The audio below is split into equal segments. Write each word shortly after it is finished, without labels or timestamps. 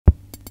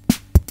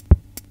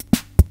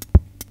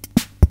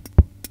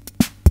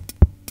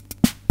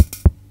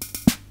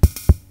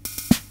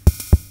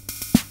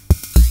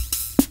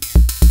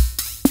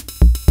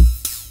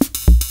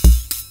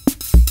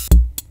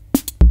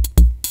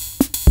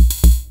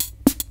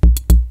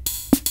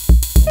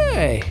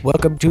Hey,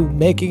 welcome to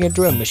Making a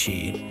Drum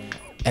Machine,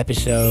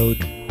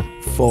 episode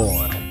 4.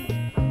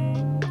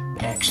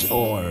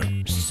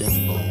 XOR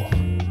symbol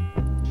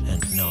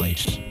and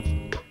noise.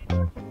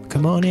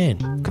 Come on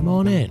in, come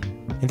on in.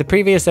 In the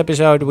previous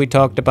episode we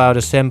talked about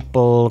a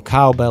simple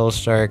cowbell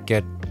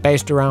circuit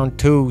based around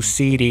two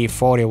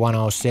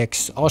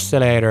CD4106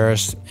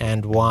 oscillators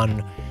and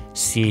one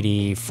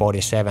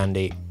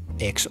CD4070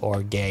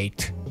 XOR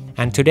gate.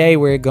 And today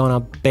we're gonna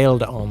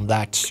build on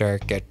that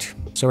circuit.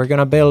 So we're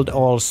gonna build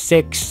all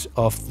 6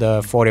 of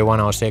the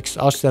 4106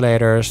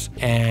 oscillators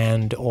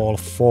and all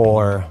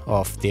 4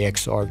 of the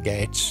XOR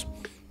gates.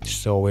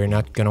 So we're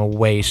not gonna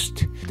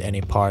waste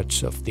any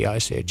parts of the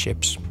IC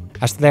chips.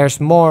 As there's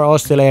more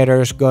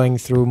oscillators going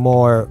through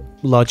more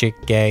logic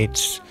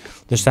gates,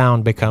 the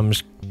sound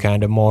becomes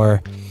kind of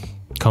more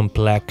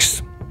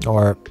complex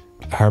or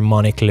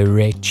harmonically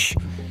rich.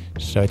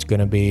 So it's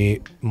gonna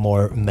be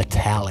more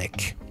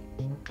metallic.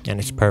 And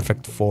it's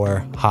perfect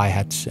for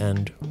hi-hats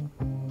and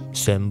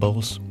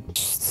cymbals.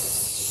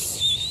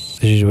 This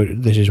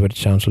is what it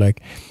sounds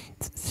like.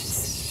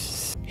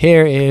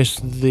 Here is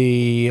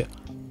the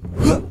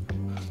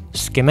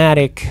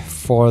schematic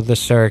for the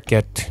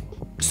circuit.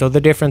 So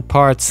the different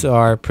parts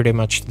are pretty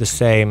much the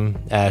same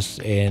as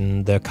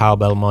in the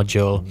cowbell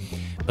module,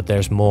 but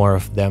there's more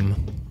of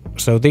them.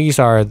 So these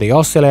are the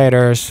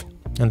oscillators,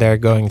 and they're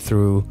going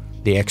through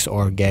the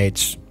XOR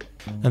gates.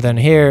 And then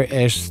here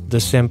is the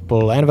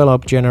simple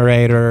envelope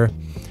generator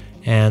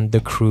and the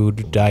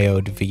crude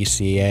diode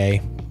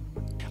VCA.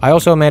 I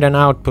also made an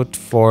output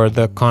for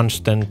the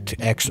constant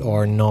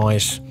XOR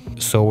noise,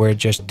 so we're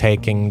just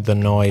taking the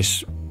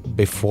noise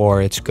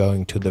before it's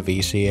going to the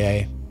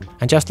VCA.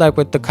 And just like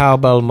with the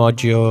cowbell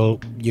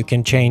module, you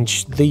can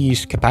change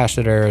these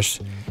capacitors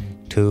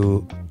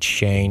to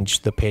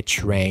change the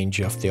pitch range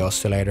of the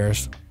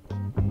oscillators.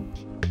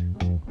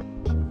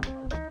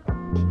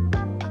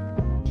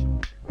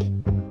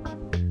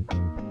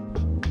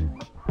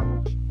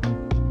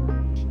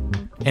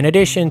 In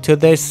addition to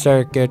this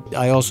circuit,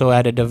 I also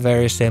added a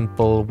very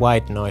simple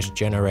white noise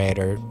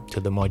generator to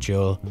the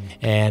module,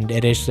 and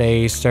it is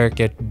a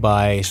circuit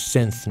by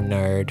Synth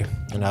Nerd,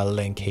 and I'll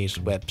link his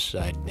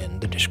website in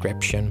the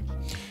description.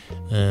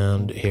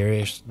 And here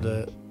is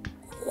the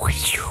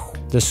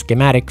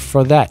schematic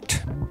for that.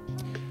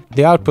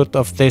 The output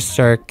of this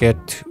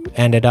circuit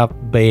ended up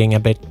being a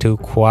bit too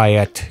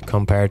quiet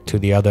compared to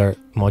the other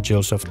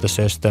modules of the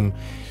system.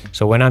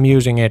 So when I'm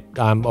using it,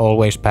 I'm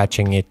always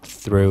patching it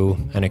through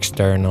an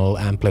external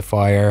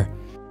amplifier.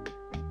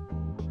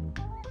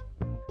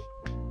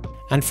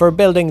 And for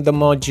building the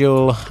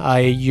module, I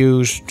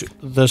used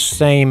the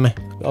same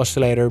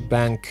oscillator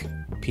bank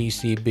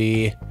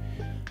PCB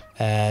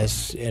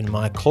as in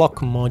my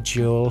clock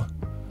module.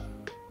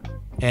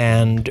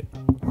 And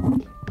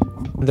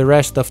the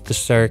rest of the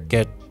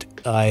circuit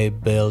I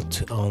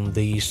built on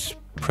these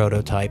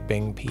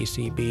prototyping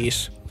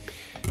PCBs.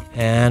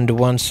 And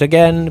once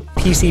again,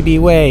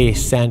 PCBWay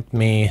sent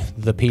me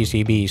the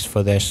PCBs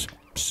for this,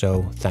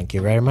 so thank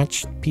you very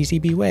much,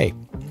 PCBWay.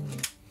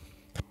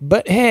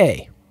 But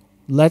hey,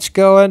 let's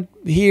go and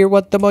hear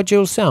what the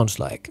module sounds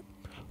like.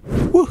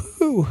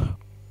 Woohoo!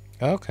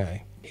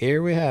 Okay,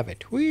 here we have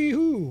it.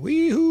 Wee-hoo,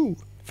 wee-hoo!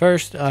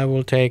 First, I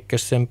will take a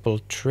simple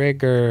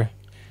trigger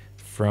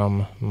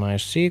from my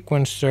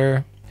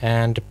sequencer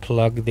and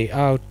plug the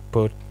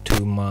output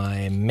to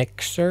my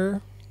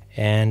mixer.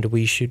 And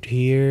we should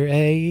hear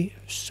a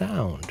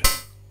sound.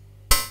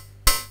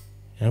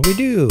 And we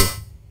do.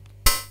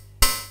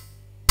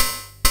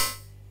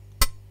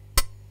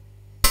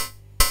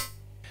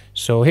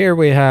 So here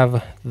we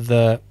have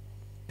the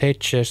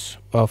pitches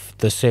of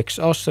the 6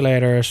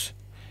 oscillators,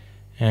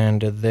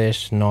 and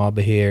this knob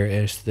here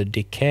is the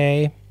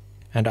decay.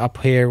 And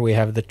up here we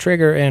have the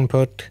trigger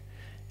input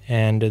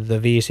and the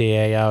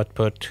VCA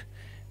output,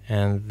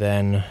 and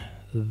then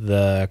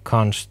the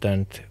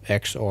constant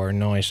XOR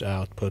noise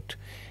output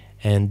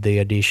and the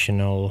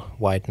additional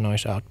white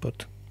noise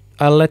output.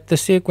 I'll let the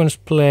sequence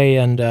play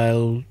and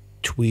I'll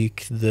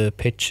tweak the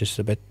pitches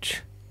a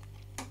bit.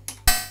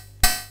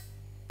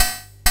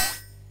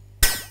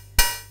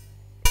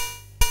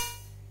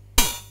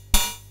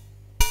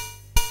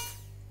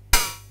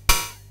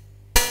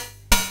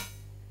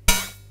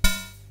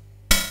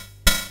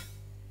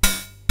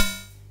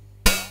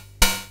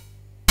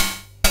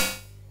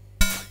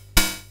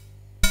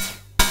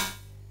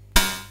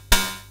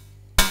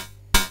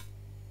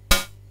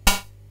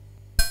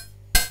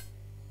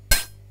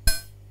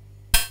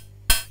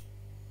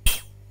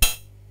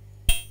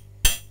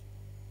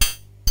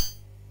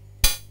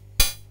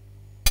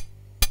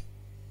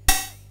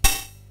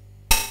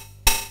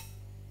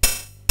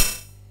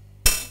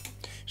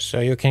 So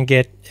you can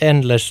get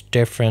endless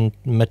different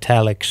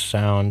metallic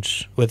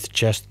sounds with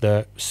just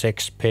the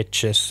 6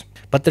 pitches.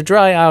 But the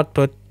dry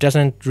output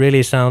doesn't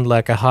really sound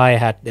like a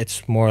hi-hat,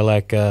 it's more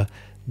like a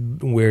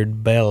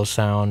weird bell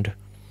sound,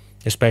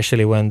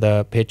 especially when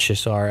the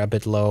pitches are a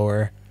bit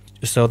lower.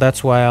 So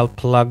that's why I'll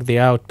plug the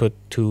output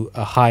to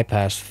a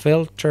high-pass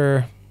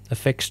filter, a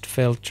fixed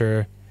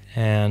filter,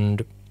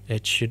 and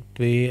it should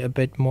be a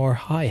bit more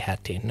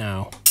hi-hatty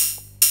now.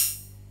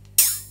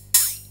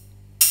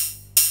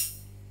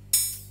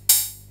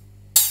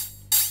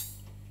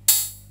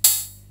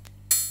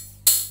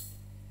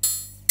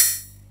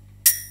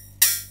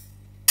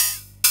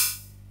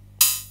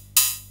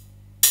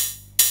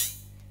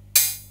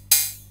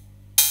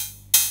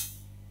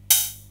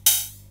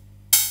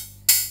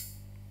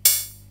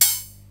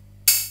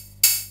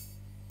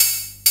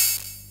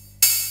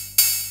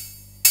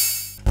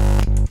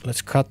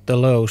 Let's cut the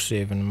lows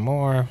even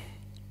more.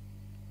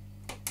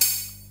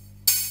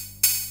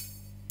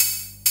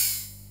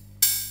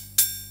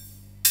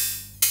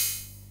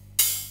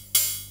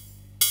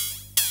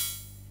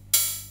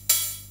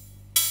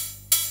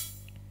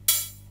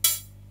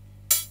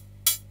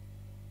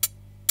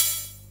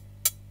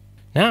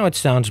 Now it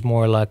sounds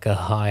more like a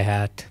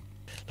hi-hat.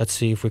 Let's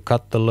see if we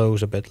cut the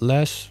lows a bit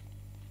less.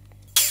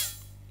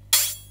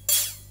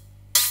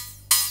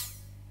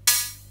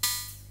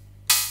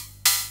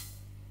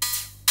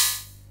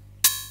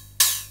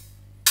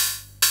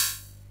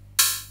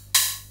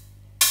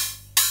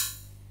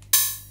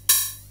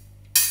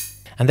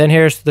 And then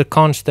here's the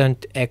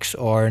constant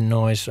XR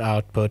noise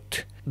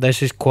output.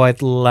 This is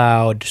quite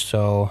loud,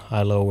 so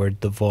I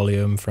lowered the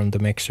volume from the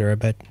mixer a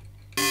bit.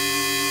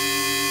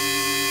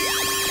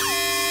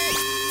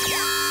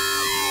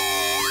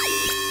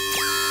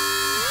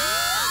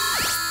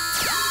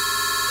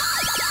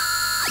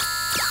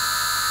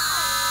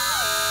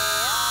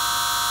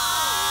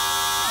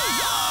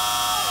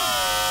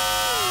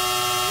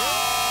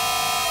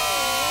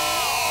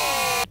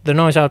 The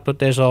noise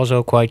output is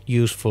also quite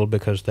useful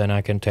because then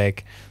I can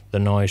take the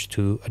noise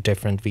to a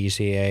different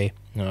VCA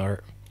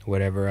or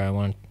whatever I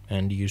want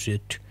and use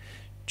it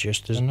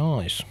just as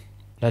noise.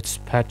 Let's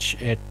patch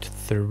it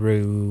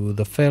through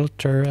the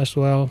filter as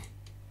well.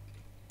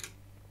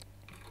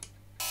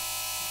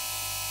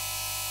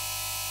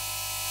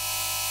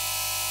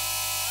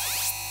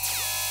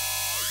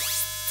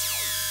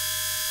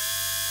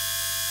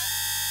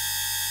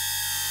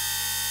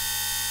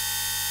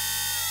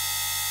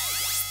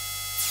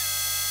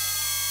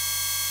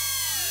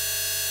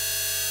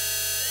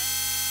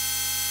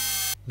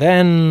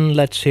 Then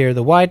let's hear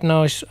the white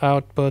noise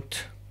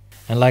output.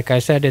 And like I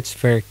said, it's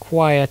very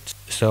quiet,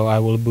 so I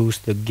will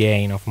boost the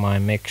gain of my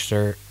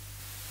mixer.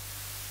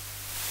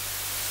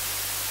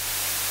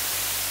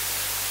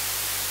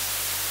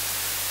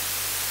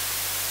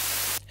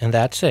 And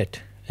that's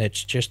it.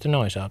 It's just a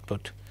noise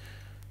output.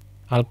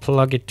 I'll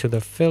plug it to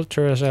the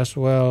filters as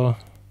well.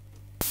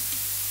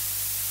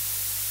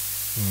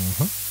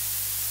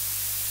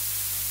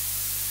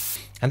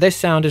 And this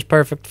sound is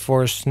perfect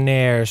for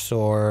snares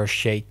or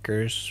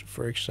shakers,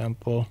 for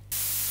example.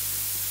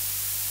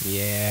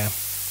 Yeah.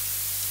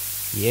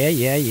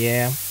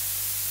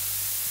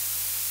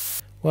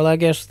 Well, I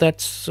guess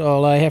that's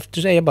all I have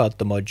to say about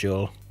the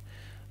module.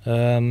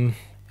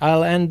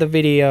 I'll end the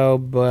video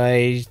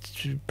by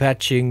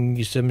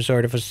patching some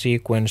sort of a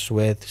sequence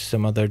with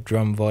some other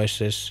drum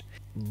voices.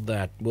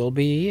 That will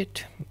be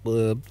it.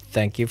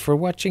 Thank you for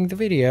watching the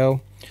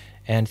video.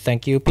 And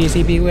thank you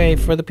PCBWay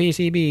for the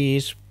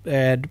PCBs.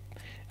 And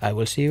I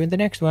will see you in the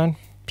next one.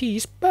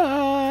 Peace,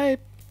 bye!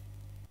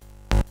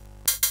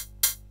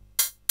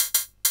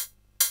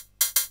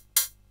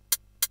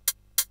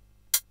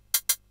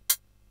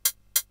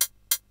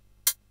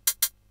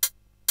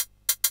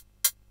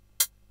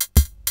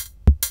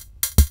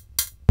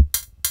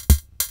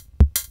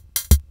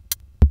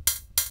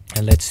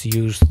 And let's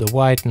use the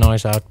white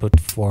noise output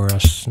for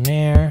a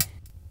snare.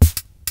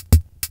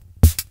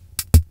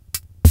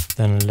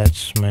 Then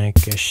let's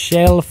make a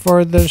shell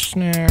for the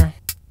snare.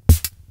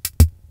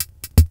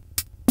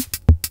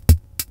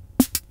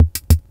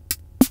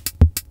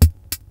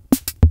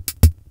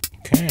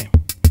 Okay,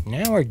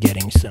 now we're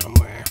getting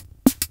somewhere.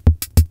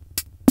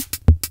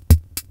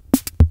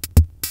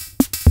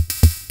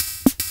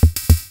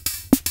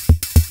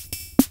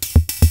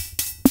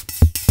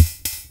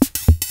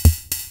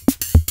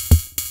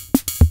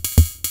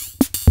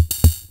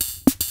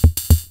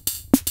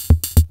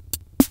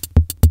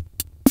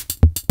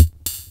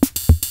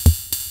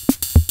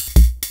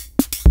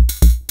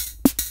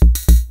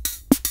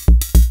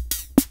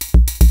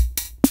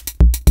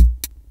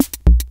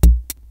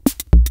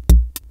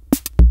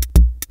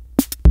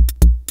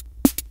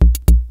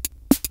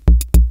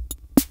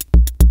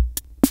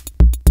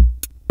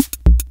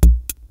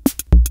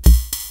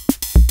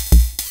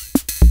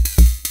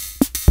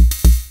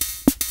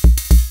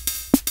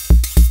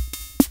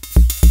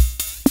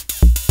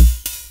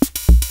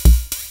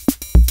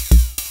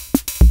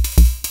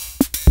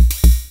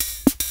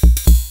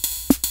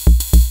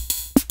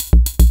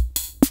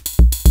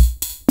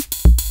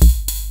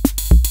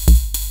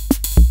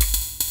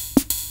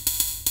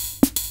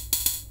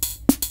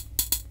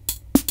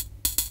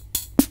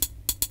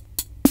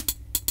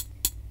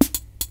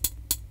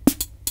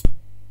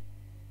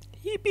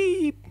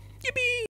 Yippee! Yippee!